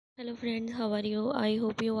Hello friends, how are you? I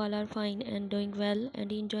hope you all are fine and doing well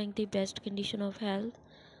and enjoying the best condition of health.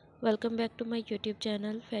 Welcome back to my YouTube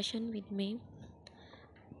channel Fashion with me.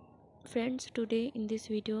 Friends, today in this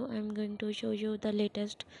video I am going to show you the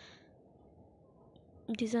latest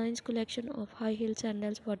designs collection of high heel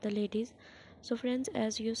sandals for the ladies. So friends,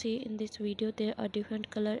 as you see in this video, there are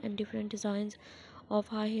different color and different designs of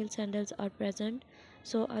high heel sandals are present.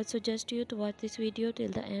 So I suggest you to watch this video till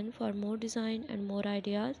the end for more design and more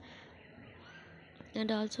ideas,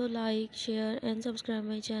 and also like, share and subscribe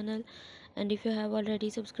my channel. And if you have already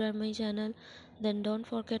subscribed my channel, then don't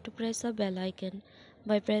forget to press the bell icon.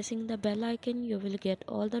 By pressing the bell icon, you will get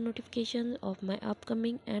all the notifications of my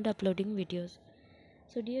upcoming and uploading videos.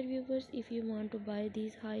 So dear viewers, if you want to buy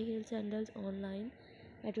these high heel sandals online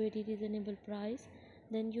at very reasonable price,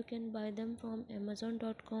 then you can buy them from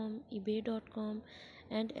amazon.com, ebay.com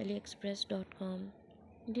and aliexpress.com.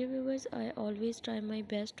 Dear viewers, I always try my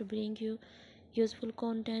best to bring you useful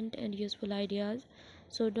content and useful ideas.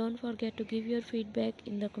 So don't forget to give your feedback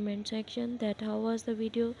in the comment section that how was the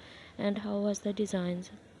video and how was the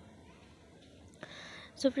designs.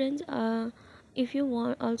 So friends, if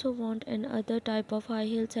you also want another type of high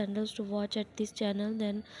heel sandals to watch at this channel,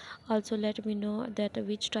 then also let me know that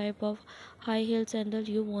which type of high heel sandal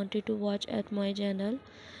you wanted to watch at my channel.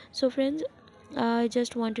 So friends, I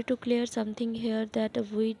just wanted to clear something here, that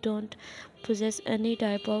we don't possess any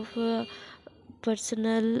type of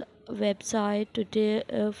personal website today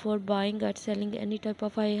for buying or selling any type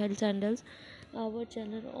of high heel sandals. Our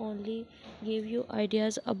channel only give you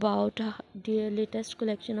ideas about the latest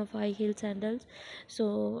collection of high heel sandals.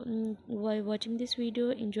 So while watching this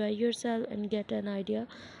video, enjoy yourself and get an idea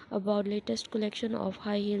about latest collection of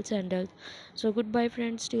high heel sandals. So goodbye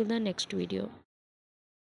friends, till the next video.